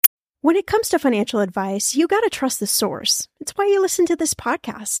When it comes to financial advice, you gotta trust the source. It's why you listen to this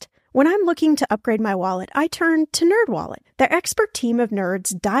podcast. When I'm looking to upgrade my wallet, I turn to NerdWallet. Their expert team of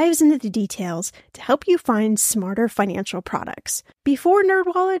nerds dives into the details to help you find smarter financial products. Before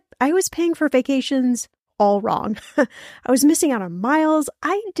NerdWallet, I was paying for vacations all wrong. I was missing out on miles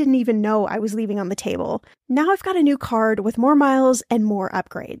I didn't even know I was leaving on the table. Now I've got a new card with more miles and more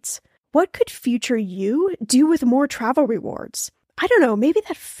upgrades. What could future you do with more travel rewards? I don't know, maybe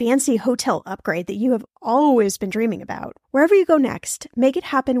that fancy hotel upgrade that you have always been dreaming about. Wherever you go next, make it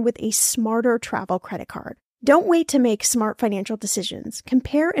happen with a smarter travel credit card. Don't wait to make smart financial decisions.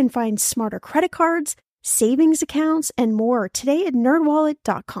 Compare and find smarter credit cards, savings accounts, and more today at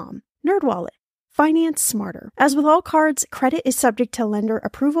nerdwallet.com. NerdWallet. Finance smarter. As with all cards, credit is subject to lender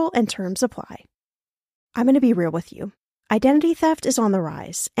approval and terms apply. I'm going to be real with you. Identity theft is on the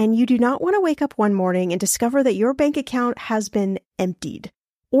rise, and you do not want to wake up one morning and discover that your bank account has been emptied,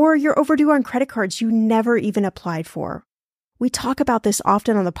 or you're overdue on credit cards you never even applied for. We talk about this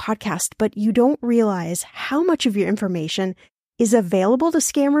often on the podcast, but you don't realize how much of your information is available to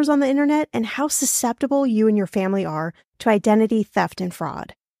scammers on the internet and how susceptible you and your family are to identity theft and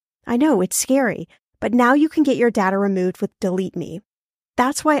fraud. I know, it's scary, but now you can get your data removed with Delete Me.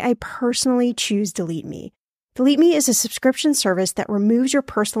 That's why I personally choose Delete Me. Delete Me is a subscription service that removes your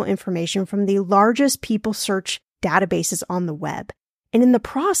personal information from the largest people search databases on the web, and in the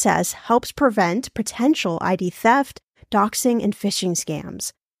process helps prevent potential ID theft, doxing, and phishing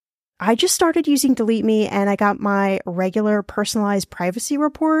scams. I just started using Delete Me and I got my regular personalized privacy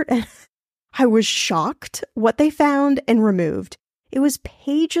report and I was shocked what they found and removed. It was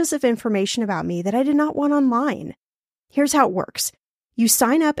pages of information about me that I did not want online. Here's how it works. You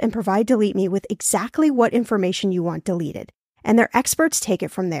sign up and provide Delete Me with exactly what information you want deleted, and their experts take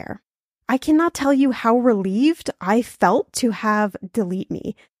it from there. I cannot tell you how relieved I felt to have Delete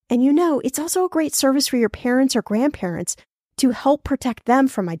Me. And you know, it's also a great service for your parents or grandparents to help protect them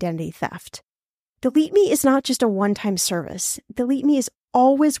from identity theft. Delete Me is not just a one-time service. Delete Me is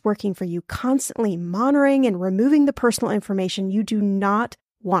always working for you, constantly monitoring and removing the personal information you do not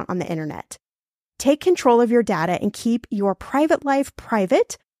want on the internet. Take control of your data and keep your private life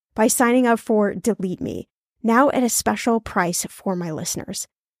private by signing up for Delete Me, now at a special price for my listeners.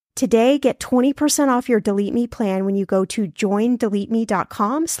 Today, get 20% off your Delete Me plan when you go to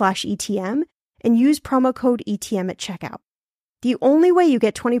joindeleteme.com/ETM and use promo code ETM at checkout. The only way you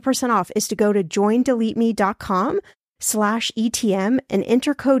get 20% off is to go to joindeleteme.com/ETM and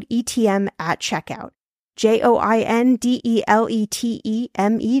enter code ETM at checkout.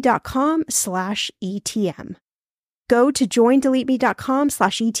 joindeleteme.com/ETM. Go to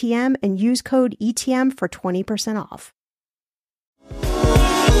joindeleteme.com/ETM and use code ETM for 20% off.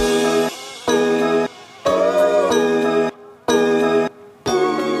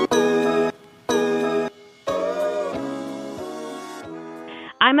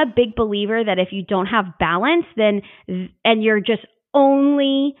 I'm a big believer that if you don't have balance, then and you're just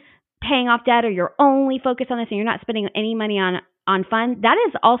only paying off debt or you're only focused on this and you're not spending any money on fun, that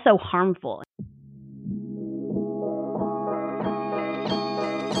is also harmful.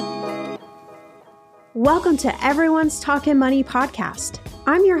 Welcome to Everyone's Talkin' Money podcast.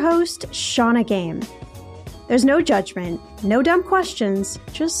 I'm your host, Shauna Game. There's no judgment, no dumb questions,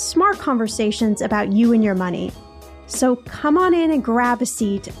 just smart conversations about you and your money. So come on in and grab a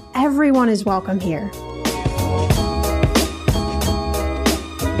seat. Everyone is welcome here.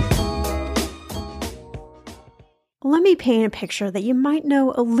 Let me paint a picture that you might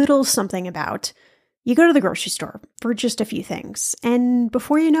know a little something about. You go to the grocery store for just a few things, and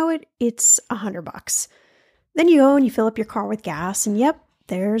before you know it, it's $100. Then you go and you fill up your car with gas, and yep,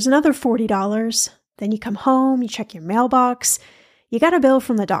 there's another $40. Then you come home, you check your mailbox, you got a bill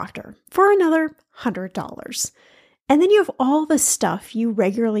from the doctor for another $100. And then you have all the stuff you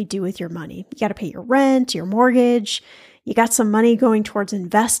regularly do with your money. You got to pay your rent, your mortgage. You got some money going towards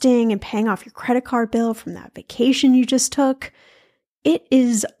investing and paying off your credit card bill from that vacation you just took. It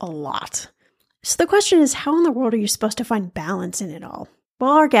is a lot. So the question is, how in the world are you supposed to find balance in it all?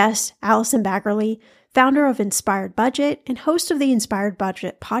 Well, our guest, Allison Baggerly, founder of Inspired Budget and host of the Inspired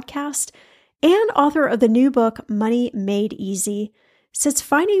Budget podcast and author of the new book, Money Made Easy, says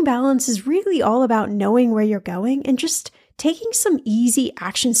finding balance is really all about knowing where you're going and just taking some easy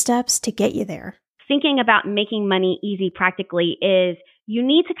action steps to get you there. Thinking about making money easy practically is you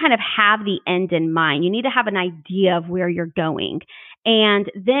need to kind of have the end in mind. You need to have an idea of where you're going. And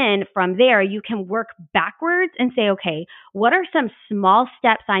then from there, you can work backwards and say, okay, what are some small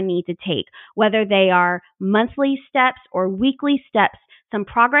steps I need to take, whether they are monthly steps or weekly steps some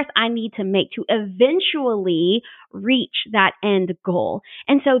progress I need to make to eventually reach that end goal.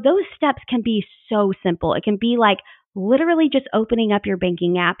 And so those steps can be so simple. It can be like literally just opening up your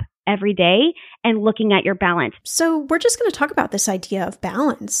banking app every day and looking at your balance. So we're just going to talk about this idea of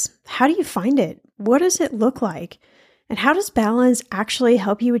balance. How do you find it? What does it look like? And how does balance actually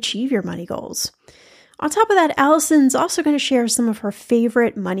help you achieve your money goals? On top of that, Allison's also going to share some of her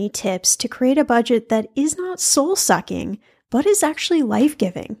favorite money tips to create a budget that is not soul-sucking, but is actually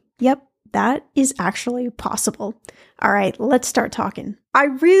life-giving. Yep, that is actually possible. All right, let's start talking. I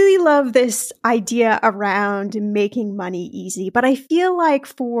really love this idea around making money easy, but I feel like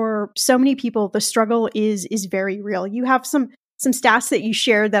for so many people, the struggle is very real. You have some stats that you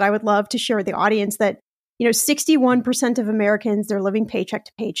shared that I would love to share with the audience that, 61% of Americans, they're living paycheck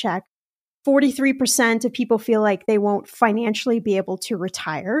to paycheck. 43% of people feel like they won't financially be able to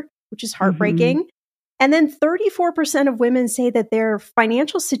retire, which is heartbreaking. Mm-hmm. And then 34% of women say that their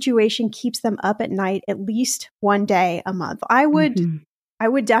financial situation keeps them up at night at least one day a month. I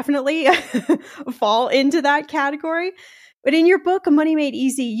would definitely fall into that category. But in your book, Money Made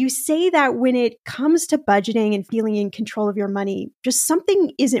Easy, you say that when it comes to budgeting and feeling in control of your money, just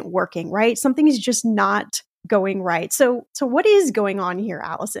something isn't working, right? Something is just not going right. So what is going on here,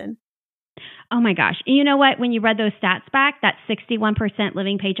 Allison? Oh my gosh. You know what? When you read those stats back, that 61%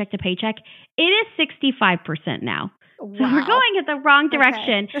 living paycheck to paycheck, it is 65% now. Wow. So we're going in the wrong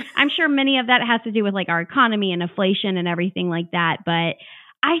direction. Okay. I'm sure many of that has to do with like our economy and inflation and everything like that. But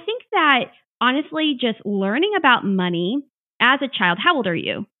I think that honestly, just learning about money as a child. How old are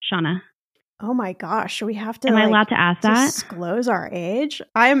you, Shauna? Oh my gosh. We have to Am I allowed to ask that? Disclose our age?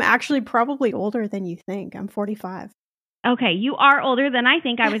 I am actually probably older than you think. I'm 45. Okay, you are older than I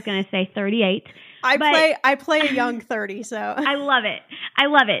think. I was going to say 38. I play a young 30, so. I love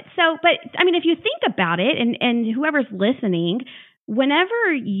it. So, but I mean, if you think about it, and whoever's listening,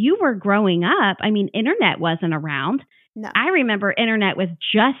 whenever you were growing up, I mean, internet wasn't around. No. I remember internet was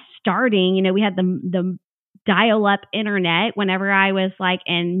just starting. We had the dial-up internet whenever I was like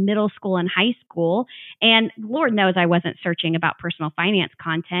in middle school and high school. And Lord knows I wasn't searching about personal finance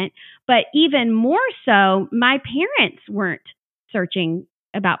content. But even more so, my parents weren't searching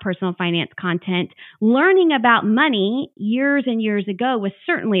about personal finance content. Learning about money years and years ago was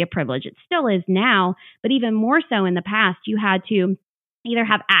certainly a privilege. It still is now, but even more so in the past, you had to either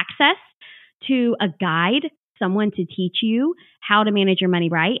have access to a guide, someone to teach you how to manage your money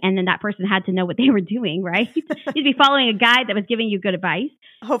right. And then that person had to know what they were doing, right? You'd be following a guide that was giving you good advice.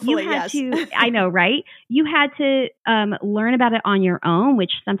 Hopefully, yes. I know, right? You had to learn about it on your own,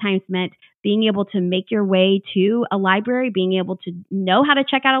 which sometimes meant being able to make your way to a library, being able to know how to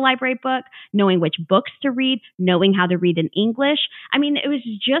check out a library book, knowing which books to read, knowing how to read in English. I mean, it was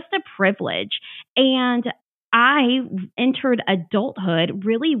just a privilege. And I entered adulthood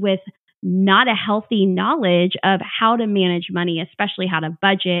really with not a healthy knowledge of how to manage money, especially how to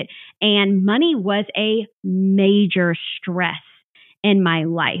budget. And money was a major stress in my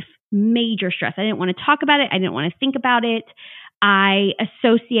life, major stress. I didn't want to talk about it. I didn't want to think about it. I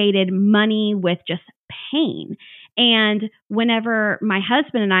associated money with just pain. And whenever my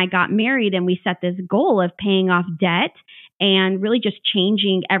husband and I got married and we set this goal of paying off debt and really just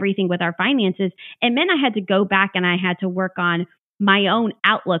changing everything with our finances, it meant I had to go back and I had to work on my own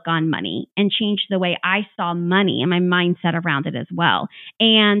outlook on money and change the way I saw money and my mindset around it as well.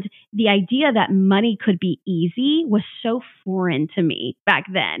 And the idea that money could be easy was so foreign to me back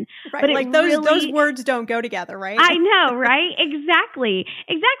then. Right, but like those words don't go together, right? I know, right? Exactly.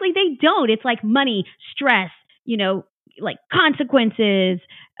 They don't. It's like money, stress, like consequences,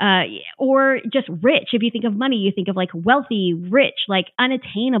 or just rich. If you think of money, you think of like wealthy, rich, like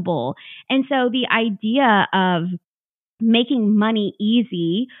unattainable. And so the idea of making money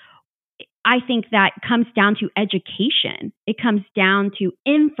easy, I think that comes down to education. It comes down to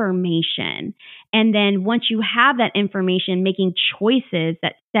information. And then once you have that information, making choices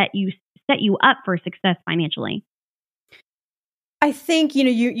that set you up for success financially. I think,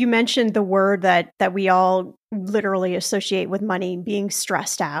 you mentioned the word that we all literally associate with money, being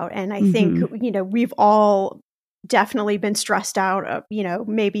stressed out. And I think, we've all definitely been stressed out,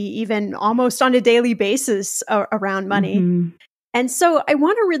 maybe even almost on a daily basis around money. Mm-hmm. And so I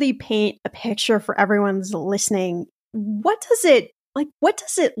want to really paint a picture for everyone who's listening. What does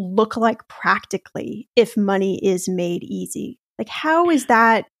it look like practically if money is made easy? Like, how is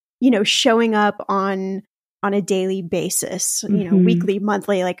that, showing up on a daily basis, weekly,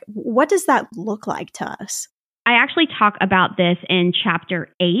 monthly? Like, what does that look like to us? I actually talk about this in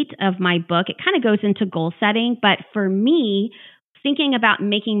chapter 8 of my book. It kind of goes into goal setting, but for me, thinking about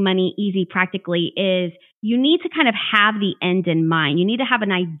making money easy practically is you need to kind of have the end in mind. You need to have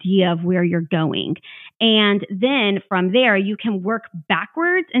an idea of where you're going. And then from there, you can work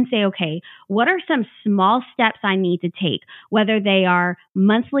backwards and say, okay, what are some small steps I need to take, whether they are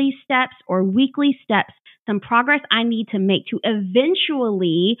monthly steps or weekly steps, some progress I need to make to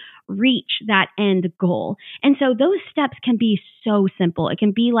eventually reach that end goal. And so those steps can be so simple. It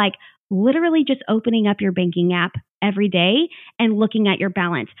can be like literally just opening up your banking app every day and looking at your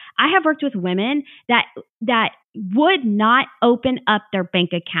balance. I have worked with women that would not open up their bank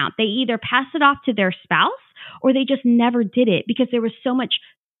account. They either passed it off to their spouse or they just never did it because there was so much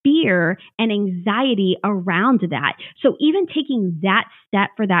fear and anxiety around that. So even taking that step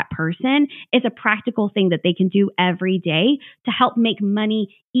for that person is a practical thing that they can do every day to help make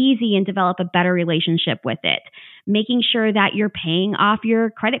money easy and develop a better relationship with it. Making sure that you're paying off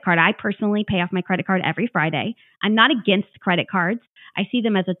your credit card. I personally pay off my credit card every Friday. I'm not against credit cards. I see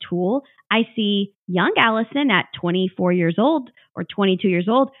them as a tool. I see young Allison at 24 years old or 22 years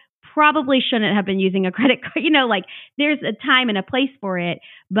old probably shouldn't have been using a credit card. Like there's a time and a place for it,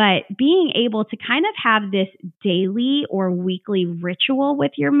 but being able to kind of have this daily or weekly ritual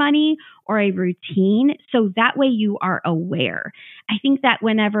with your money or a routine, so that way you are aware. I think that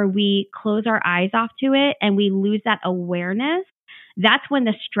whenever we close our eyes off to it and we lose that awareness, that's when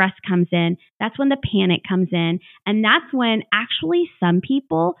the stress comes in. That's when the panic comes in. And that's when actually some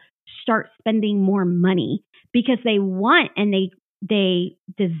people start spending more money because they want and they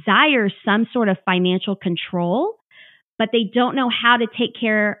desire some sort of financial control, but they don't know how to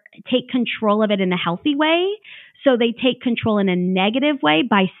take control of it in a healthy way. So they take control in a negative way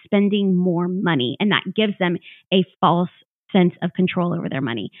by spending more money. And that gives them a false sense of control over their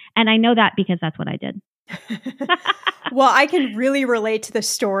money. And I know that because that's what I did. Well, I can really relate to the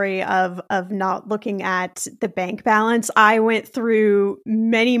story of not looking at the bank balance. I went through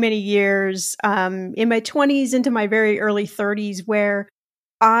many, many years in my 20s into my very early 30s where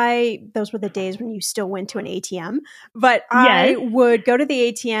those were the days when you still went to an ATM, but yes. I would go to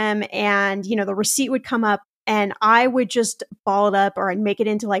the ATM and, the receipt would come up and I would just ball it up or I'd make it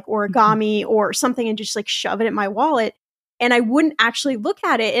into like origami or something and just like shove it in my wallet. And I wouldn't actually look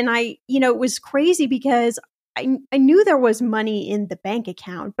at it. And it was crazy because I knew there was money in the bank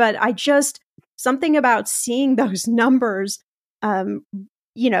account, but something about seeing those numbers,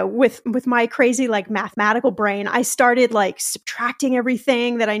 with my crazy like mathematical brain, I started like subtracting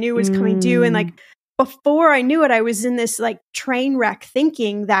everything that I knew was coming due. And like before I knew it, I was in this like train wreck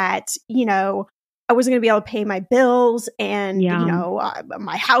thinking that, I wasn't going to be able to pay my bills and,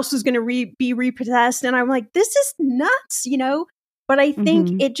 my house was going to be repossessed. And I'm like, this is nuts, but I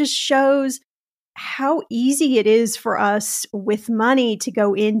think it just shows how easy it is for us with money to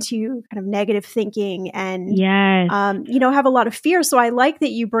go into kind of negative thinking and, have a lot of fear. So I like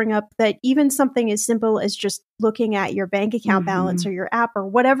that you bring up that even something as simple as just looking at your bank account balance or your app or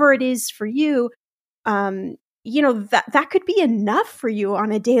whatever it is for you, that could be enough for you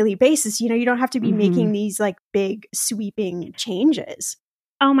on a daily basis. You don't have to be making these like big sweeping changes.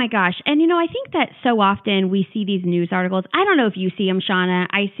 Oh my gosh. And I think that so often we see these news articles. I don't know if you see them, Shauna.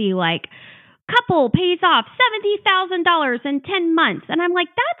 I see like couple pays off $70,000 in 10 months. And I'm like,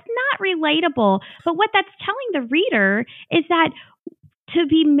 that's not relatable. But what that's telling the reader is that to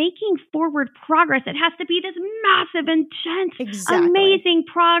be making forward progress, it has to be this massive, intense, amazing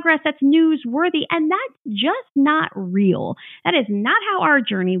progress that's newsworthy. And that's just not real. That is not how our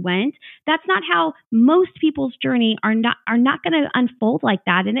journey went. That's not how most people's journey are not going to unfold like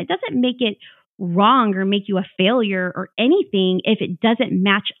that. And it doesn't make it wrong or make you a failure or anything if it doesn't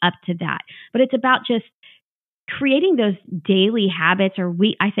match up to that. But it's about just creating those daily habits or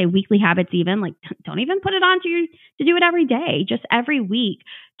I say weekly habits even, like don't even put it on to do it every day, just every week,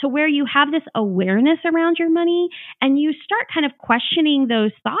 to where you have this awareness around your money and you start kind of questioning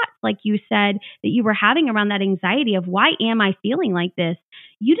those thoughts, like you said, that you were having around that anxiety of why am I feeling like this?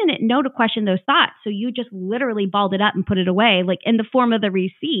 You didn't know to question those thoughts. So you just literally balled it up and put it away, like in the form of the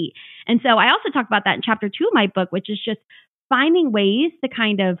receipt. And so I also talk about that in chapter 2 of my book, which is just finding ways to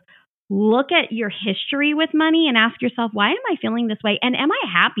kind of look at your history with money and ask yourself, why am I feeling this way? And am I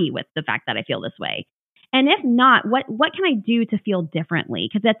happy with the fact that I feel this way? And if not, what can I do to feel differently?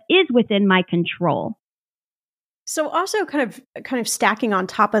 Because that is within my control. So also kind of stacking on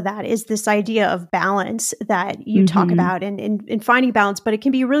top of that is this idea of balance that you talk about and finding balance, but it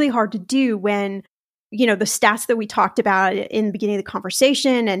can be really hard to do when, the stats that we talked about in the beginning of the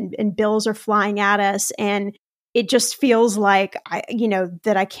conversation and bills are flying at us and it just feels like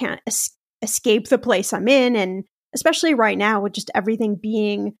that I can't escape the place I'm in. And especially right now with just everything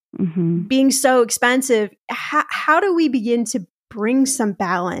being so expensive, how do we begin to bring some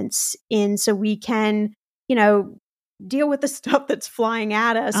balance in so we can deal with the stuff that's flying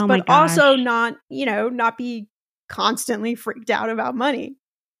at us, Oh my but also gosh. not be constantly freaked out about money.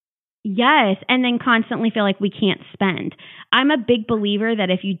 Yes, and then constantly feel like we can't spend. I'm a big believer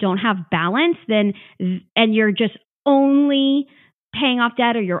that if you don't have balance, then and you're just only paying off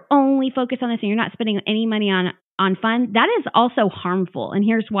debt or you're only focused on this and you're not spending any money on fun, that is also harmful. And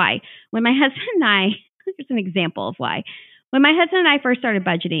here's why. When my husband and I, here's an example of why. When my husband and I first started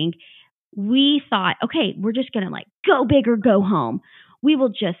budgeting, we thought, okay, we're just going to like go big or go home. We will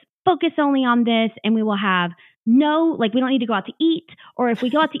just focus only on this and we will have we don't need to go out to eat. Or if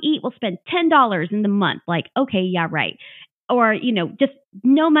we go out to eat, we'll spend $10 in the month. Like, okay, yeah, right. Or, just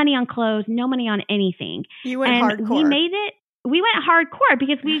no money on clothes, no money on anything. You went hardcore. We went hardcore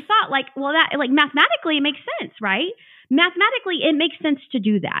because we thought mathematically it makes sense, right? Mathematically, it makes sense to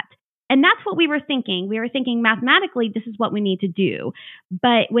do that. And that's what we were thinking. We were thinking mathematically, this is what we need to do.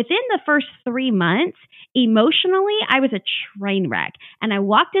 But within the first 3 months, emotionally, I was a train wreck. And I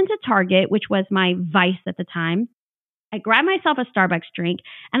walked into Target, which was my vice at the time. I grabbed myself a Starbucks drink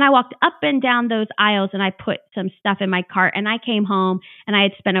and I walked up and down those aisles and I put some stuff in my cart and I came home and I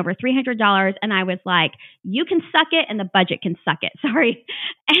had spent over $300 and I was like, you can suck it and the budget can suck it. Sorry.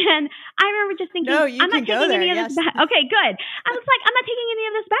 And I remember just thinking, no, you I'm not taking any of this back. Okay, good. I was like, I'm not taking any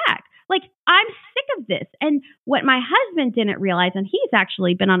of this back. Like, I'm sick of this. And what my husband didn't realize, and he's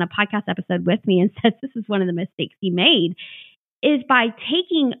actually been on a podcast episode with me and says this is one of the mistakes he made, is by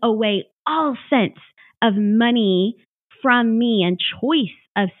taking away all sense of money from me and choice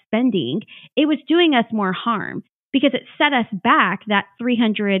of spending, it was doing us more harm because it set us back that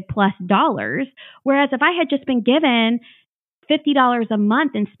 $300+ dollars. Whereas if I had just been given $50 a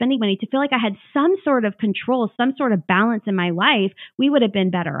month in spending money to feel like I had some sort of control, some sort of balance in my life, we would have been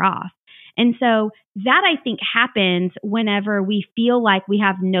better off. And so that I think happens whenever we feel like we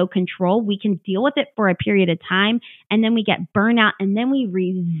have no control. We can deal with it for a period of time and then we get burnout and then we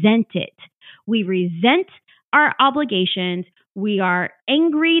resent it. We resent our obligations. We are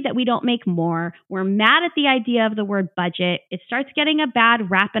angry that we don't make more. We're mad at the idea of the word budget. It starts getting a bad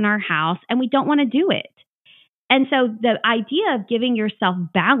rap in our house and we don't want to do it. And so the idea of giving yourself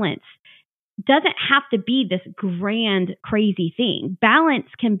balance doesn't have to be this grand, crazy thing. Balance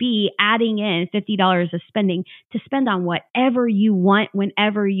can be adding in $50 of spending to spend on whatever you want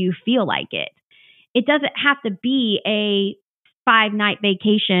whenever you feel like it. It doesn't have to be a 5-night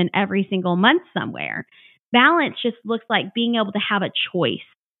vacation every single month somewhere. Balance just looks like being able to have a choice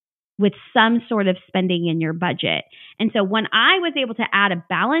with some sort of spending in your budget. And so when I was able to add a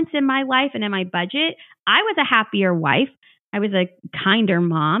balance in my life and in my budget, I was a happier wife. I was a kinder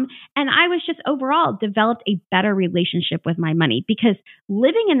mom. And I was just overall developed a better relationship with my money because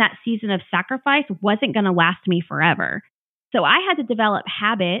living in that season of sacrifice wasn't going to last me forever. So I had to develop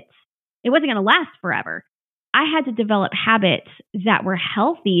habits. It wasn't going to last forever. I had to develop habits that were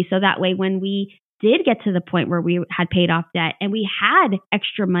healthy so that way when we did get to the point where we had paid off debt and we had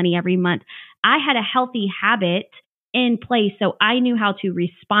extra money every month, I had a healthy habit in place so I knew how to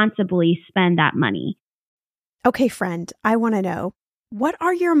responsibly spend that money. Okay, friend, I want to know, what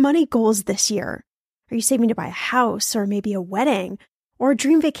are your money goals this year? Are you saving to buy a house or maybe a wedding or a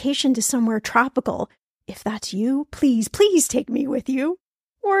dream vacation to somewhere tropical? If that's you, please take me with you.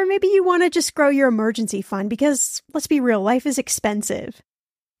 Or maybe you want to just grow your emergency fund because, let's be real, life is expensive.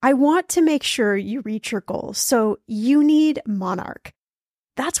 I want to make sure you reach your goals, so you need Monarch.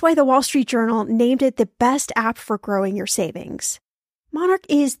 That's why the Wall Street Journal named it the best app for growing your savings. Monarch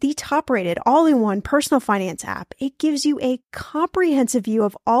is the top-rated all-in-one personal finance app. It gives you a comprehensive view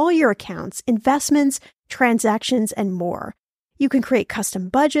of all your accounts, investments, transactions, and more. You can create custom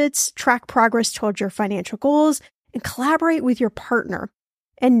budgets, track progress towards your financial goals, and collaborate with your partner.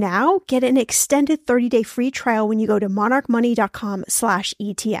 And now, get an extended 30-day free trial when you go to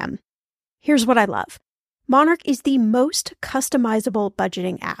monarchmoney.com/ETM. Here's what I love. Monarch is the most customizable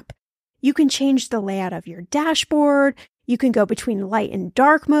budgeting app. You can change the layout of your dashboard. You can go between light and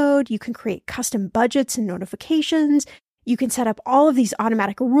dark mode. You can create custom budgets and notifications. You can set up all of these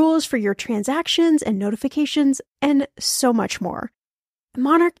automatic rules for your transactions and notifications, and so much more.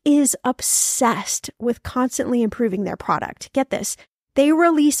 Monarch is obsessed with constantly improving their product. Get this. They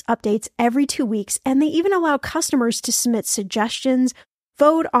release updates every 2 weeks, and they even allow customers to submit suggestions,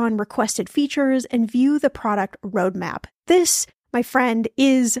 vote on requested features, and view the product roadmap. This, my friend,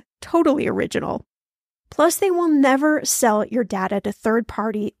 is totally original. Plus, they will never sell your data to third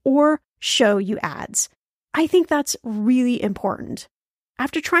party or show you ads. I think that's really important.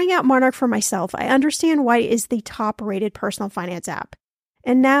 After trying out Monarch for myself, I understand why it is the top-rated personal finance app.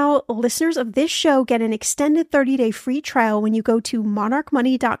 And now, listeners of this show get an extended 30-day free trial when you go to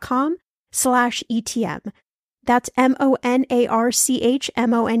monarchmoney.com/ETM. That's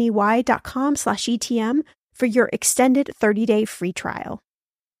monarchmoney.com/ETM for your extended 30-day free trial.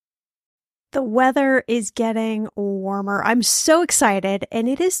 The weather is getting warmer. I'm so excited, and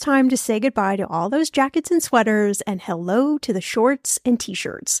it is time to say goodbye to all those jackets and sweaters and hello to the shorts and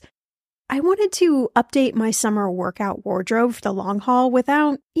t-shirts. I wanted to update my summer workout wardrobe for the long haul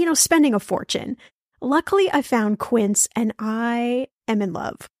without, spending a fortune. Luckily, I found Quince, and I am in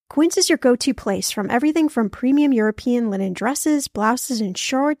love. Quince is your go-to place from everything from premium European linen dresses, blouses, and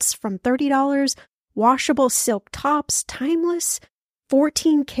shorts from $30, washable silk tops, timeless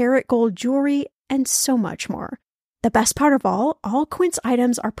 14-karat gold jewelry, and so much more. The best part of all Quince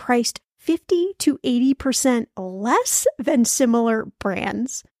items are priced 50 to 80% less than similar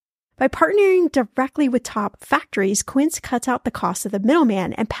brands. By partnering directly with top factories, Quince cuts out the cost of the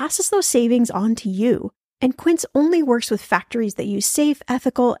middleman and passes those savings on to you. And Quince only works with factories that use safe,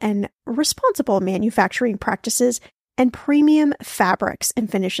 ethical, and responsible manufacturing practices and premium fabrics and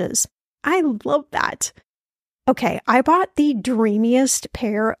finishes. I love that. Okay, I bought the dreamiest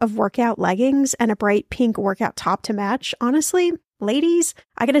pair of workout leggings and a bright pink workout top to match. Honestly, ladies,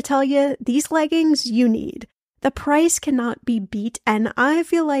 I gotta tell you, these leggings you need. The price cannot be beat, and I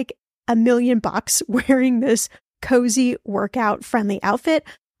feel like $1 million wearing this cozy workout-friendly outfit.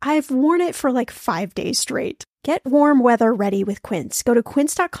 I've worn it for like 5 days straight. Get warm weather ready with Quince. Go to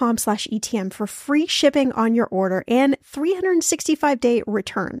quince.com/ETM for free shipping on your order and 365-day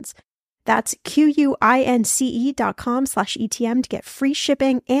returns. That's QUINCE.com/ETM to get free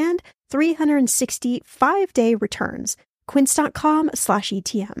shipping and 365-day returns.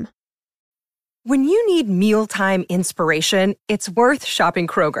 Quince.com/ETM. When you need mealtime inspiration, it's worth shopping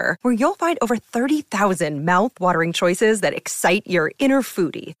Kroger, where you'll find over 30,000 mouth-watering choices that excite your inner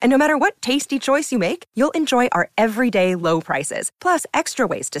foodie. And no matter what tasty choice you make, you'll enjoy our everyday low prices, plus extra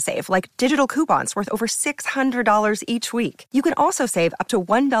ways to save, like digital coupons worth over $600 each week. You can also save up to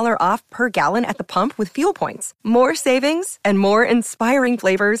 $1 off per gallon at the pump with fuel points. More savings and more inspiring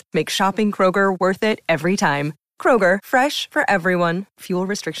flavors make shopping Kroger worth it every time. Kroger, fresh for everyone. Fuel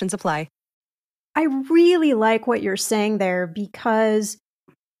restrictions apply. I really like what you're saying there because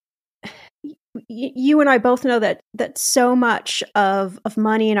you and I both know that so much of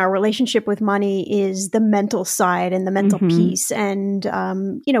money and our relationship with money is the mental side and the mental piece and,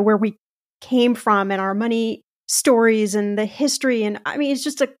 where we came from and our money stories and the history. And I mean, it's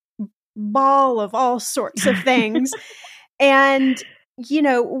just a ball of all sorts of things. And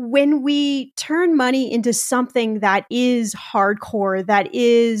when we turn money into something that is hardcore, that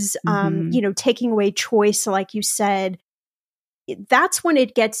is, taking away choice, like you said, that's when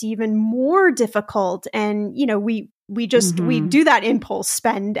it gets even more difficult. And, we do that impulse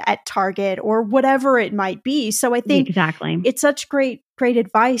spend at Target or whatever it might be. So I think it's such great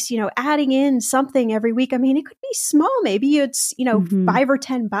advice, adding in something every week. I mean, it could be small. Maybe it's, $5 or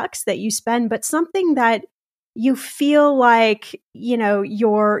 $10 that you spend, but something that you feel like,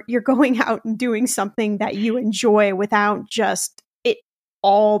 you're going out and doing something that you enjoy without just it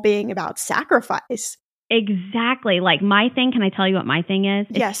all being about sacrifice. Exactly. Like my thing, can I tell you what my thing is?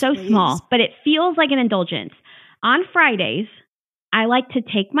 It's yes, so please. Small, but it feels like an indulgence. On Fridays, I like to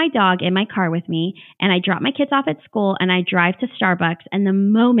take my dog in my car with me and I drop my kids off at school and I drive to Starbucks. And the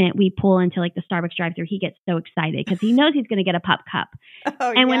moment we pull into like the Starbucks drive-thru, he gets so excited because he knows he's going to get a pup cup.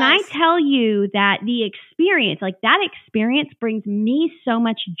 And when I tell you that the experience, like that experience brings me so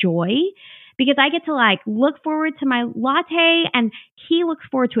much joy because I get to like look forward to my latte and he looks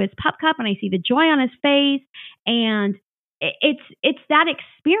forward to his pup cup and I see the joy on his face. And it's that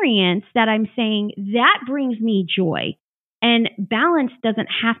experience that I'm saying that brings me joy. And balance doesn't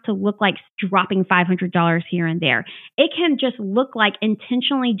have to look like dropping $500 here and there. It can just look like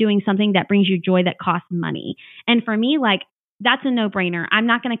intentionally doing something that brings you joy that costs money. And for me, like that's a no-brainer. I'm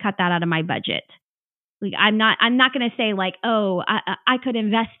not going to cut that out of my budget. Like I'm not going to say like, oh, I could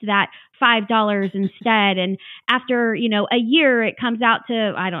invest that $5 instead. And after, a year, it comes out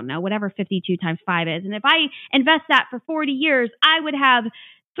to, I don't know, whatever 52 times 5 is. And if I invest that for 40 years, I would have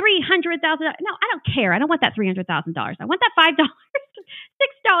 $300,000. No, I don't care. I don't want that $300,000. I want that $5,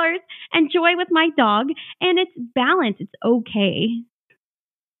 $6 and joy with my dog. And it's balanced. It's okay.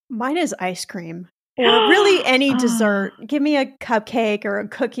 Mine is ice cream or really any dessert. Give me a cupcake or a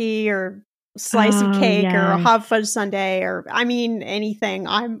cookie or slice of cake or a hot fudge sundae or anything.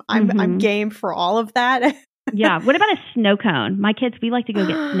 I'm game for all of that. Yeah. What about a snow cone? My kids, we like to go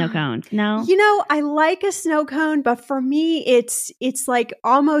get snow cones. No? I like a snow cone, but for me, it's like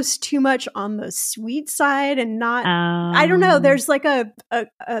almost too much on the sweet side and not, I don't know. There's like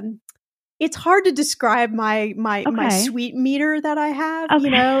it's hard to describe my sweet meter that I have, Okay.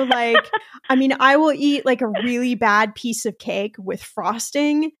 you know, like, I mean, I will eat like a really bad piece of cake with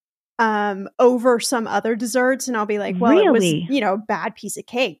frosting over some other desserts. And I'll be like, well, it was, Really? you know, a bad piece of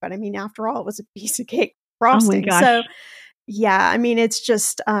cake, but I mean, after all, it was a piece of cake Oh my frosting. gosh. So yeah, I mean, it's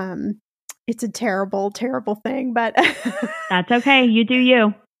just, it's a terrible, terrible thing, but That's okay. You do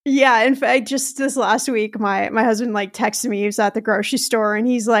you. yeah, in fact, just this last week, my husband like texted me. He was at the grocery store, and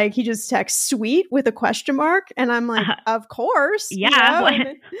he's like, he just texts "sweet" with a question mark, and I'm like, of course, Yeah. you know?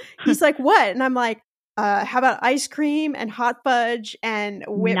 And he's like, what? And I'm like, how about ice cream and hot fudge and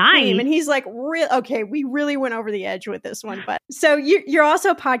whipped cream? And he's like, okay, we really went over the edge with this one. But so you're also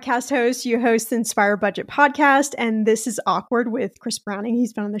a podcast host. You host the Inspire Budget podcast, and This is Awkward with Chris Browning.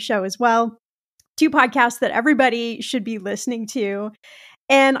 He's been on the show as well. 2 podcasts that everybody should be listening to.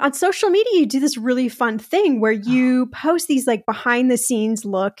 And on social media, you do this really fun thing where you post these like behind the scenes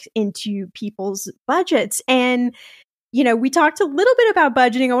look into people's budgets. And, you know, we talked a little bit about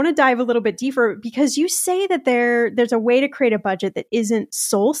budgeting. I want to dive a little bit deeper because you say that there's a way to create a budget that isn't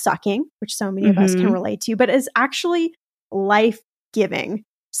soul sucking, which so many of us can relate to, but is actually life giving.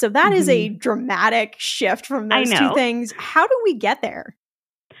 So that is a dramatic shift from those 2 things. How do we get there?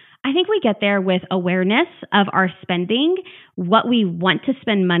 I think we get there with awareness of our spending, what we want to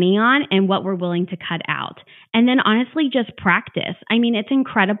spend money on, and what we're willing to cut out. And then honestly, just practice. I mean, it's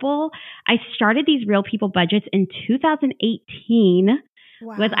incredible. I started these Real People budgets in 2018.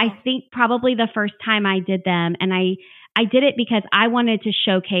 Wow. Was, I think, probably the first time I did them. And I did it because I wanted to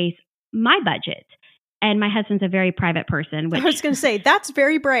showcase my budget. And my husband's a very private person. Which, I was going to say, that's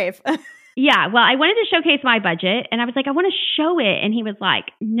very brave. Yeah, well, I wanted to showcase my budget, and I was like, I want to show it. And he was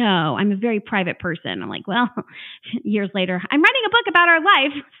like, no, I'm a very private person. I'm like, well, years later, I'm writing a book about our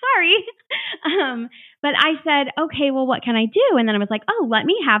life. Sorry. But I said, okay, well, what can I do? And then I was like, oh, let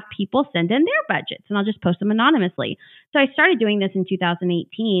me have people send in their budgets, and I'll just post them anonymously. So I started doing this in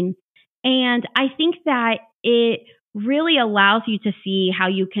 2018. And I think that it really allows you to see how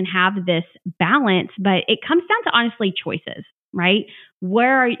you can have this balance, but it comes down to honestly choices, right?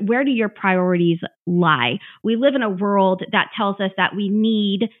 Where do your priorities lie? We live in a world that tells us that we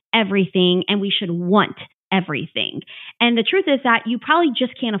need everything and we should want everything. And the truth is that you probably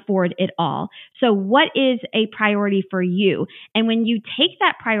just can't afford it all. So what is a priority for you? And when you take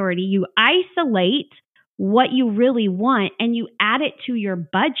that priority, you isolate what you really want and you add it to your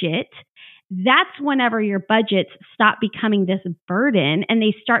budget. That's whenever your budgets stop becoming this burden and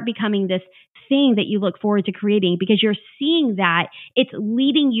they start becoming this thing that you look forward to creating, because you're seeing that it's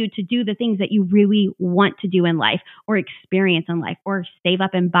leading you to do the things that you really want to do in life or experience in life or save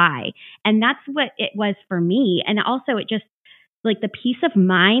up and buy. And that's what it was for me. And also it just like the peace of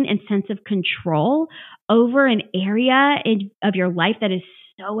mind and sense of control over an area of your life that is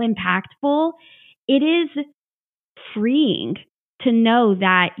so impactful. It is freeing to know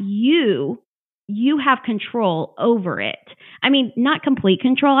that you have control over it. I mean, not complete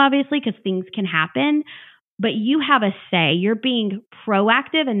control, obviously, because things can happen, but you have a say. You're being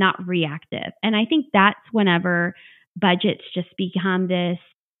proactive and not reactive. And I think that's whenever budgets just become this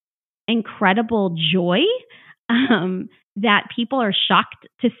incredible joy that people are shocked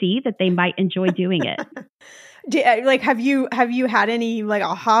to see that they might enjoy doing it. Have you had any like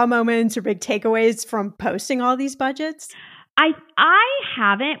aha moments or big takeaways from posting all these budgets? I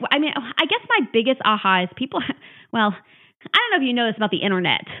haven't. I mean, I guess my biggest aha is people, well, I don't know if you know this about the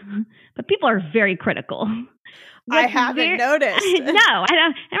internet, but people are very critical. I haven't noticed. No,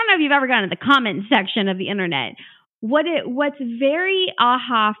 I don't know if you've ever gone to the comment section of the internet. What's very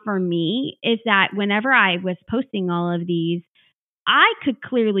aha for me is that whenever I was posting all of these, I could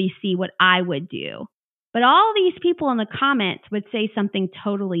clearly see what I would do. But all these people in the comments would say something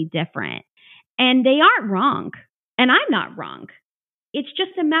totally different. And they aren't wrong. And I'm not wrong. It's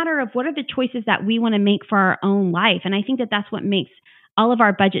just a matter of what are the choices that we want to make for our own life. And I think that that's what makes all of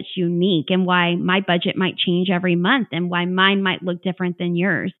our budgets unique and why my budget might change every month and why mine might look different than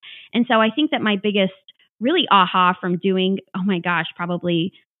yours. And so I think that my biggest really aha from doing, oh my gosh,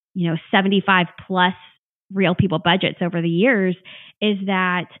 probably, 75 plus Real People budgets over the years is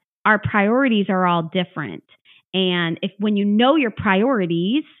that our priorities are all different. And when you know your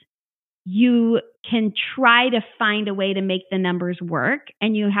priorities, you can try to find a way to make the numbers work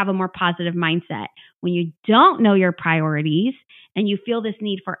and you have a more positive mindset. When you don't know your priorities and you feel this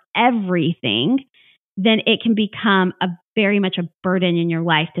need for everything, then it can become very much a burden in your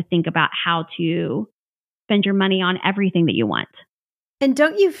life to think about how to spend your money on everything that you want. And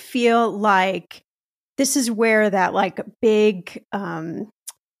don't you feel like this is where that like big, I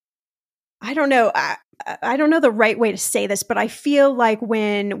don't know, I don't know the right way to say this, but I feel like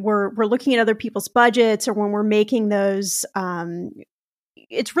when we're looking at other people's budgets or when we're making those,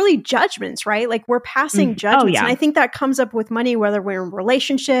 it's really judgments, right? Like we're passing judgments. Oh, yeah. And I think that comes up with money, whether we're in a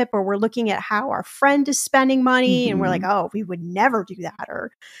relationship or we're looking at how our friend is spending money and we're like, oh, we would never do that.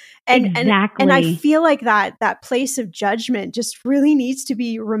 Exactly. And I feel like that place of judgment just really needs to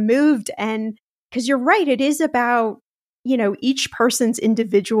be removed. And because you're right, it is about, each person's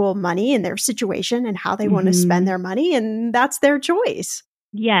individual money and their situation and how they want to spend their money. And that's their choice.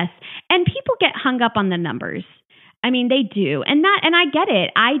 Yes. And people get hung up on the numbers. I mean, they do. And I get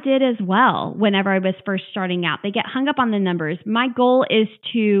it. I did as well whenever I was first starting out. They get hung up on the numbers. My goal is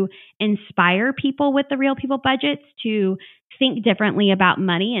to inspire people with the Real People budgets to think differently about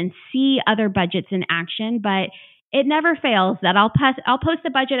money and see other budgets in action. But it never fails that I'll post a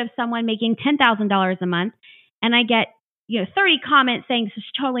budget of someone making $10,000 a month and I get 30 comments saying this is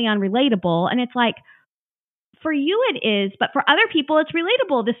totally unrelatable. And it's like, for you it is, but for other people it's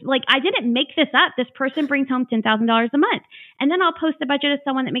relatable. I didn't make this up. This person brings home $10,000 a month. And then I'll post a budget of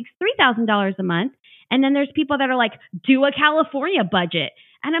someone that makes $3,000 a month. And then there's people that are like, do a California budget.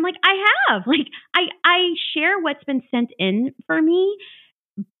 And I'm like, I have. I share what's been sent in for me.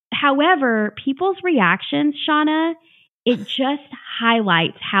 However, people's reactions, Shauna, it just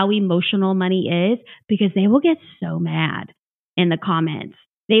highlights how emotional money is because they will get so mad in the comments.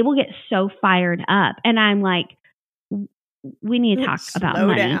 They will get so fired up. And I'm like, we need to talk about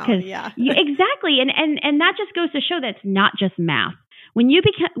money. Because exactly. And that just goes to show that it's not just math. When you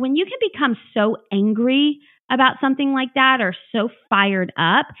can become so angry about something like that or so fired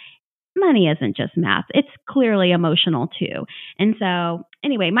up, money isn't just math. It's clearly emotional too. And so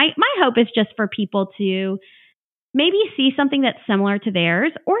anyway, my hope is just for people to maybe see something that's similar to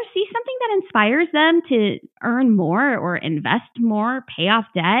theirs or see something that inspires them to earn more or invest more, pay off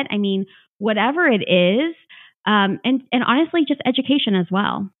debt. I mean, whatever it is. And honestly, just education as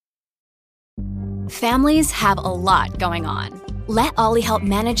well. Families have a lot going on. Let Ollie help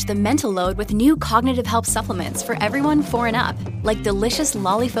manage the mental load with new cognitive help supplements for everyone 4 and up, like delicious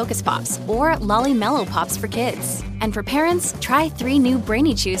Lolly Focus Pops or Lolly Mellow Pops for kids. And for parents, try 3 new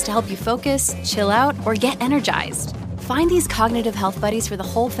Brainy Chews to help you focus, chill out, or get energized. Find these cognitive health buddies for the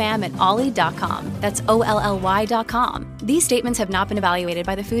whole fam at ollie.com. That's OLLY.com. These statements have not been evaluated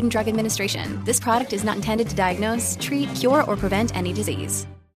by the Food and Drug Administration. This product is not intended to diagnose, treat, cure, or prevent any disease.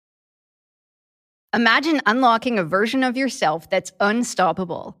 Imagine unlocking a version of yourself that's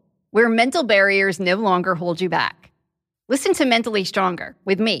unstoppable, where mental barriers no longer hold you back. Listen to Mentally Stronger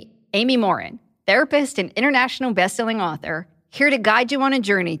with me, Amy Morin, therapist and international best-selling author, here to guide you on a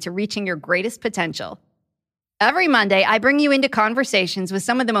journey to reaching your greatest potential. Every Monday, I bring you into conversations with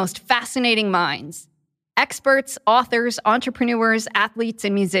some of the most fascinating minds. Experts, authors, entrepreneurs, athletes,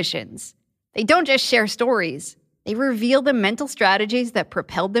 and musicians. They don't just share stories. They reveal the mental strategies that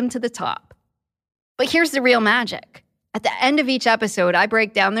propelled them to the top. But here's the real magic. At the end of each episode, I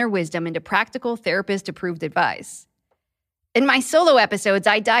break down their wisdom into practical therapist-approved advice. In my solo episodes,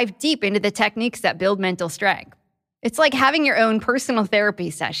 I dive deep into the techniques that build mental strength. It's like having your own personal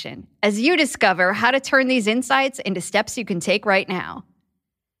therapy session as you discover how to turn these insights into steps you can take right now.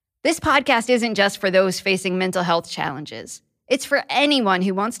 This podcast isn't just for those facing mental health challenges. It's for anyone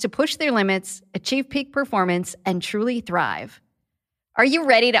who wants to push their limits, achieve peak performance, and truly thrive. Are you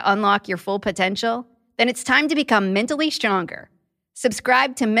ready to unlock your full potential? Then it's time to become mentally stronger.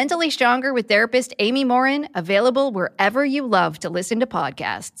 Subscribe to Mentally Stronger with therapist Amy Morin, available wherever you love to listen to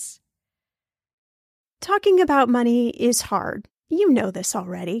podcasts. Talking about money is hard. You know this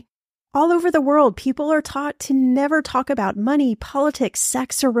already. All over the world, people are taught to never talk about money, politics,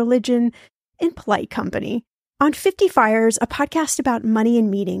 sex, or religion in polite company. On 50 Fires, a podcast about money and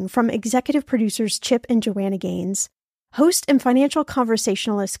meeting from executive producers Chip and Joanna Gaines, host and financial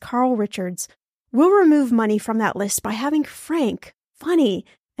conversationalist Carl Richards will remove money from that list by having frank, funny,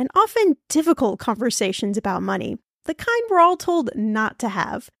 and often difficult conversations about money, the kind we're all told not to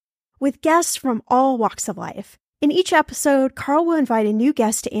have, with guests from all walks of life. In each episode, Carl will invite a new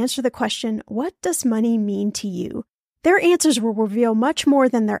guest to answer the question, what does money mean to you? Their answers will reveal much more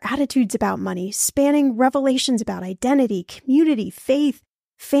than their attitudes about money, spanning revelations about identity, community, faith,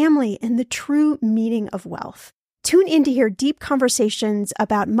 family, and the true meaning of wealth. Tune in to hear deep conversations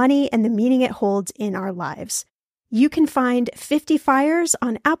about money and the meaning it holds in our lives. You can find 50 Fires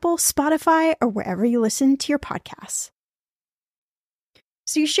on Apple, Spotify, or wherever you listen to your podcasts.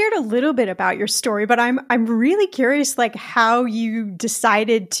 So you shared a little bit about your story, but I'm really curious, like how you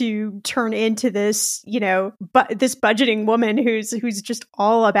decided to turn into this, this budgeting woman who's just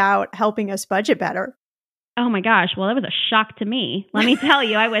all about helping us budget better. Oh my gosh. Well, it was a shock to me. Let me tell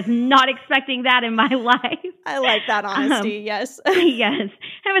you, I was not expecting that in my life. I like that honesty. Yes. Yes.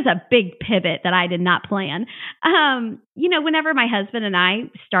 It was a big pivot that I did not plan. Whenever my husband and I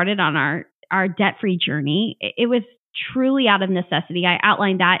started on our debt-free journey, it was truly out of necessity. I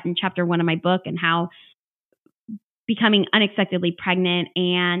outlined that in chapter 1 of my book, and how becoming unexpectedly pregnant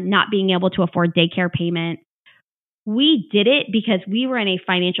and not being able to afford daycare payments. We did it because we were in a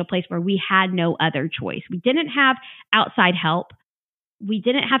financial place where we had no other choice. We didn't have outside help. We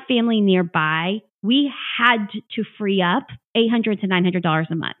didn't have family nearby. We had to free up $800 to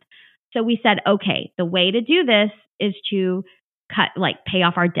 $900 a month. So we said, okay, the way to do this is to pay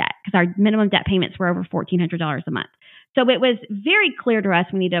off our debt, because our minimum debt payments were over $1,400 a month. So it was very clear to us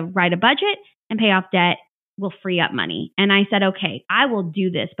we need to write a budget and pay off debt. Will free up money. And I said, okay, I will do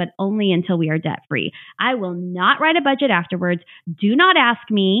this, but only until we are debt free. I will not write a budget afterwards. Do not ask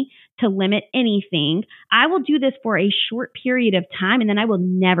me to limit anything. I will do this for a short period of time, and then I will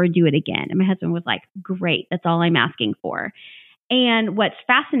never do it again. And my husband was like, great, that's all I'm asking for. And what's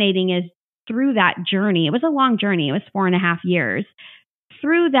fascinating is through that journey, it was a long journey. It was 4.5 years.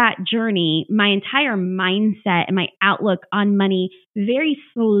 Through that journey, my entire mindset and my outlook on money very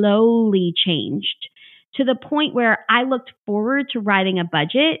slowly changed, to the point where I looked forward to writing a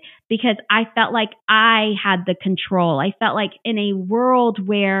budget because I felt like I had the control. I felt like in a world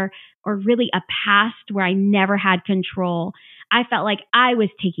or really a past where I never had control, I felt like I was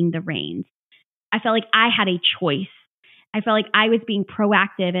taking the reins. I felt like I had a choice. I felt like I was being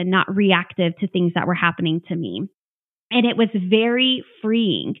proactive and not reactive to things that were happening to me. And it was very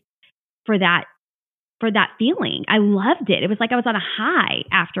freeing for that feeling. I loved it. It was like I was on a high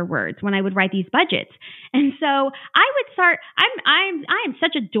afterwards when I would write these budgets. And so I would start, I am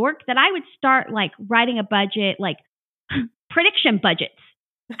such a dork that I would start writing a budget, prediction budgets.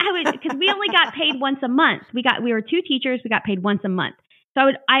 Because we only got paid once a month. We were 2 teachers. We got paid once a month. So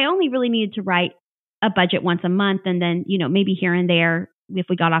I only really needed to write a budget once a month, and then, maybe here and there if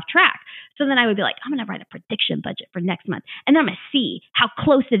we got off track. So then I would be like, I'm going to write a prediction budget for next month. And then I'm going to see how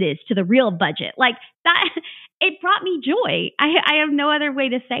close it is to the real budget. Like that, it brought me joy. I have no other way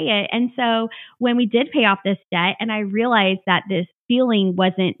to say it. And so when we did pay off this debt and I realized that this feeling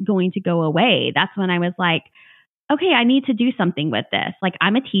wasn't going to go away, that's when I was like, okay, I need to do something with this. Like,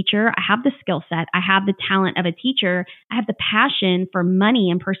 I'm a teacher. I have the skill set. I have the talent of a teacher. I have the passion for money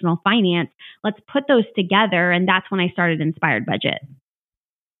and personal finance. Let's put those together. And that's when I started Inspired Budget.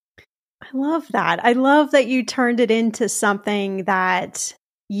 I love that. I love that you turned it into something that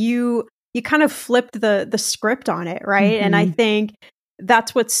you kind of flipped the script on it, right? Mm-hmm. And I think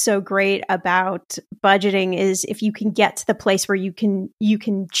that's what's so great about budgeting is if you can get to the place where you can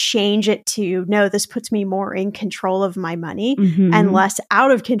change it to, no, this puts me more in control of my money mm-hmm. and less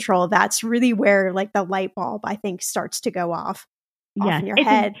out of control. That's really where the light bulb, I think, starts to go off in your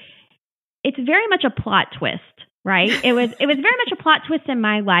head. It's very much a plot twist. Right. It was very much a plot twist in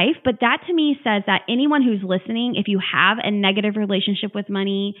my life, but that to me says that anyone who's listening, if you have a negative relationship with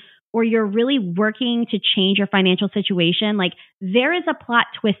money or you're really working to change your financial situation, there is a plot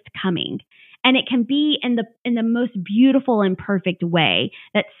twist coming, and it can be in the most beautiful and perfect way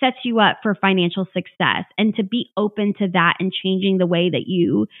that sets you up for financial success, and to be open to that and changing the way that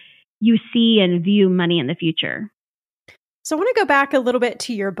you see and view money in the future. So I want to go back a little bit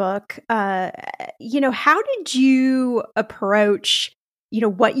to your book. How did you approach,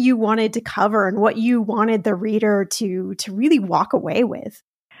 what you wanted to cover and what you wanted the reader to really walk away with?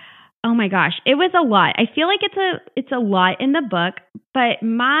 Oh my gosh, it was a lot. I feel like it's a lot in the book, but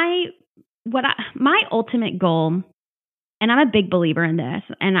my ultimate goal, and I'm a big believer in this,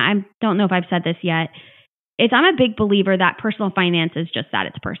 and I don't know if I've said this yet, is I'm a big believer that personal finance is just that.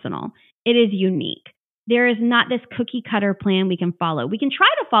 It's personal. It is unique. There is not this cookie cutter plan we can follow. We can try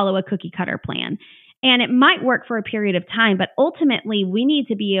to follow a cookie cutter plan, and it might work for a period of time, but ultimately we need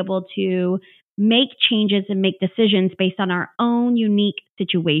to be able to make changes and make decisions based on our own unique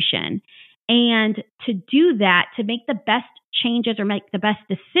situation. And to do that, to make the best changes or make the best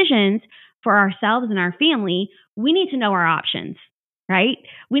decisions for ourselves and our family, we need to know our options. Right?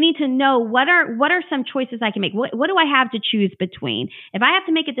 We need to know what are some choices I can make? What do I have to choose between? If I have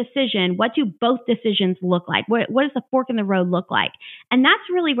to make a decision, what do both decisions look like? What does the fork in the road look like? And that's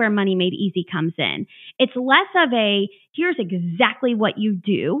really where Money Made Easy comes in. It's less of a, here's exactly what you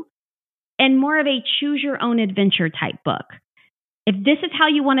do, and more of a choose your own adventure type book. If this is how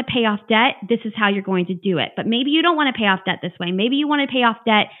you want to pay off debt, this is how you're going to do it. But maybe you don't want to pay off debt this way. Maybe you want to pay off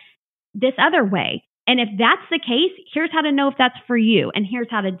debt this other way. And if that's the case, here's how to know if that's for you, and here's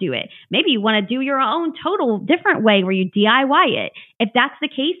how to do it. Maybe you want to do your own total different way where you DIY it. If that's the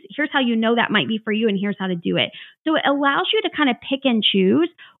case, here's how you know that might be for you, and here's how to do it. So it allows you to kind of pick and choose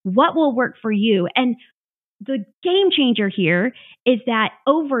what will work for you. And the game changer here is that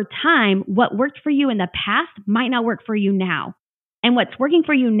over time, what worked for you in the past might not work for you now. And what's working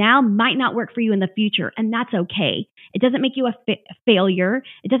for you now might not work for you in the future. And that's okay. It doesn't make you a failure.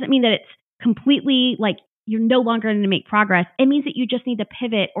 It doesn't mean that it's completely like you're no longer going to make progress. It means that you just need to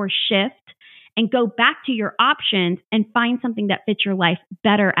pivot or shift and go back to your options and find something that fits your life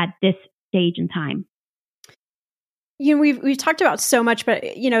better at this stage in time. You know, we've talked about so much,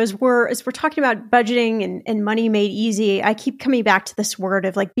 but you know, as we're talking about budgeting and money made easy, I keep coming back to this word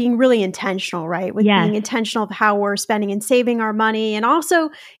of like being really intentional, right? With being intentional of how we're spending and saving our money, and also,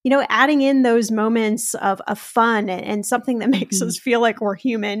 you know, adding in those moments of fun and something that makes us feel like we're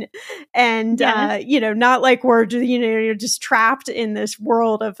human, and you know, not like we're just trapped in this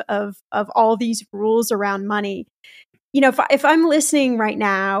world of all these rules around money. You know, if I'm listening right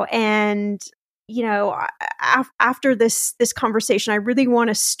now and you know, after this conversation, I really want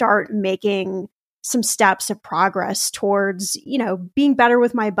to start making some steps of progress towards, you know, being better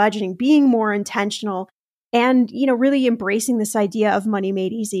with my budgeting, being more intentional, and, you know, really embracing this idea of money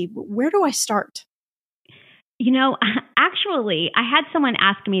made easy. Where do I start? You know, actually, I had someone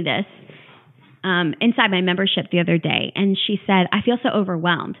ask me this inside my membership the other day, and she said, I feel so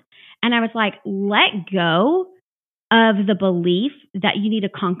overwhelmed. And I was like, let go of the belief that you need to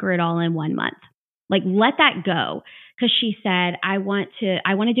conquer it all in 1 month. Like, let that go. Because she said, I want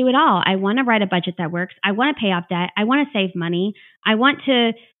to do it all. I want to write a budget that works. I want to pay off debt. I want to save money. I want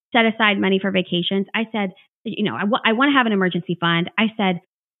to set aside money for vacations. I said, you know, I want to have an emergency fund. I said,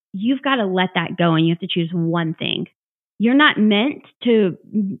 you've got to let that go, and you have to choose one thing. You're not meant to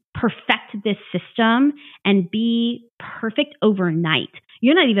perfect this system and be perfect overnight.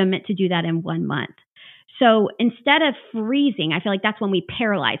 You're not even meant to do that in 1 month. So instead of freezing, I feel like that's when we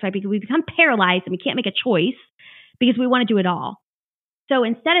paralyze, right? Because we become paralyzed and we can't make a choice because we want to do it all. So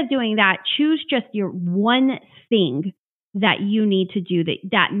instead of doing that, choose just your one thing that you need to do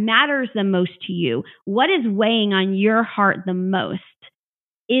that matters the most to you. What is weighing on your heart the most?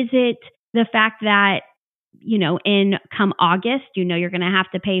 Is it the fact that, you know, come August, you know, you're going to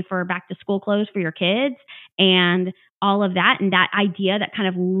have to pay for back to school clothes for your kids and all of that, and that idea, that kind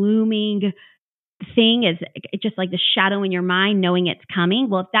of looming thing is just like the shadow in your mind knowing it's coming?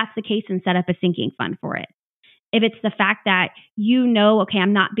 Well, if that's the case, then set up a sinking fund for it. If it's the fact that you know, okay,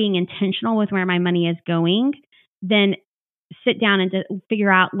 I'm not being intentional with where my money is going, then sit down and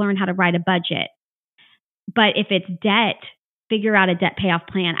learn how to write a budget. But if it's debt, figure out a debt payoff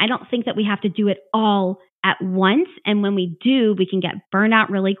plan. I don't think that we have to do it all at once. And when we do, we can get burned out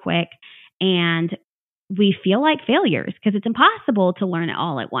really quick and we feel like failures because it's impossible to learn it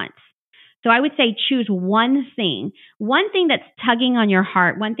all at once. So I would say choose one thing that's tugging on your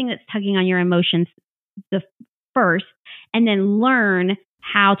heart, one thing that's tugging on your emotions the first, and then learn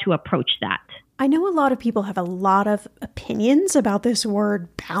how to approach that. I know a lot of people have a lot of opinions about this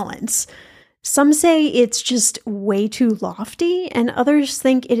word balance. Some say it's just way too lofty, and others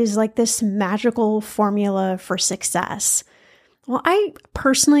think it is like this magical formula for success. Well, I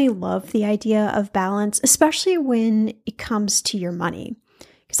personally love the idea of balance, especially when it comes to your money.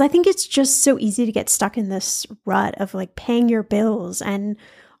 Because I think it's just so easy to get stuck in this rut of like paying your bills and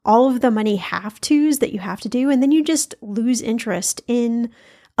all of the money have-tos that you have to do. And then you just lose interest in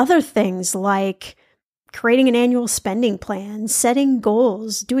other things like creating an annual spending plan, setting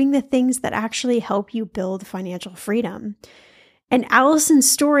goals, doing the things that actually help you build financial freedom. And Allison's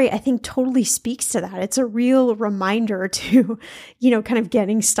story, I think, totally speaks to that. It's a real reminder to, you know, kind of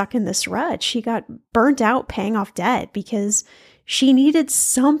getting stuck in this rut. She got burnt out paying off debt because she needed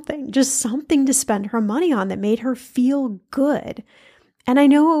something, just something to spend her money on that made her feel good. And I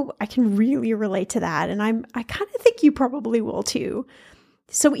know I can really relate to that. And I kind of think you probably will too.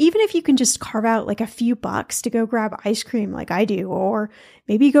 So even if you can just carve out like a few bucks to go grab ice cream like I do, or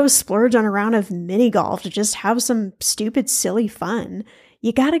maybe go splurge on a round of mini golf to just have some stupid, silly fun,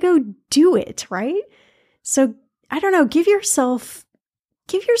 you got to go do it, right? So I don't know, give yourself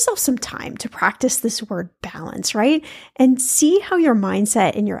some time to practice this word balance, right? And see how your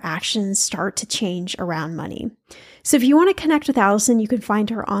mindset and your actions start to change around money. So if you want to connect with Allison, you can find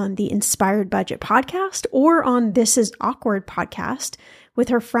her on the Inspired Budget podcast or on This Is Awkward podcast with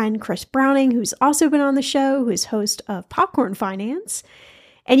her friend Chris Browning, who's also been on the show, who's host of Popcorn Finance.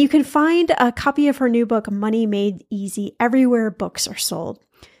 And you can find a copy of her new book, Money Made Easy, everywhere books are sold.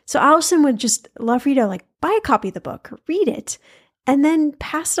 So Allison would just love for you to buy a copy of the book, read it, and then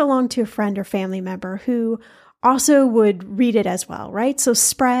pass it along to a friend or family member who also would read it as well, right? So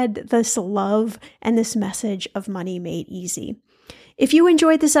spread this love and this message of money made easy. If you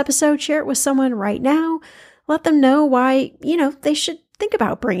enjoyed this episode, share it with someone right now. Let them know why, they should think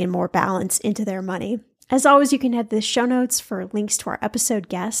about bringing more balance into their money. As always, you can head to the show notes for links to our episode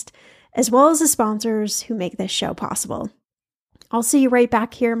guest, as well as the sponsors who make this show possible. I'll see you right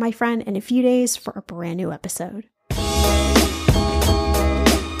back here, my friend, in a few days for a brand new episode.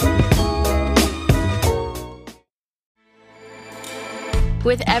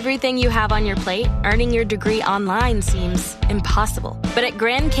 With everything you have on your plate, earning your degree online seems impossible. But at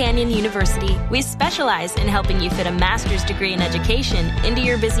Grand Canyon University, we specialize in helping you fit a master's degree in education into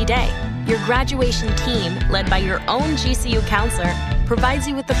your busy day. Your graduation team, led by your own GCU counselor, provides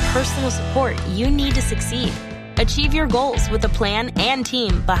you with the personal support you need to succeed. Achieve your goals with a plan and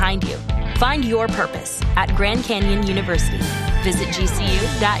team behind you. Find your purpose at Grand Canyon University. Visit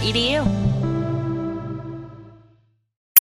gcu.edu.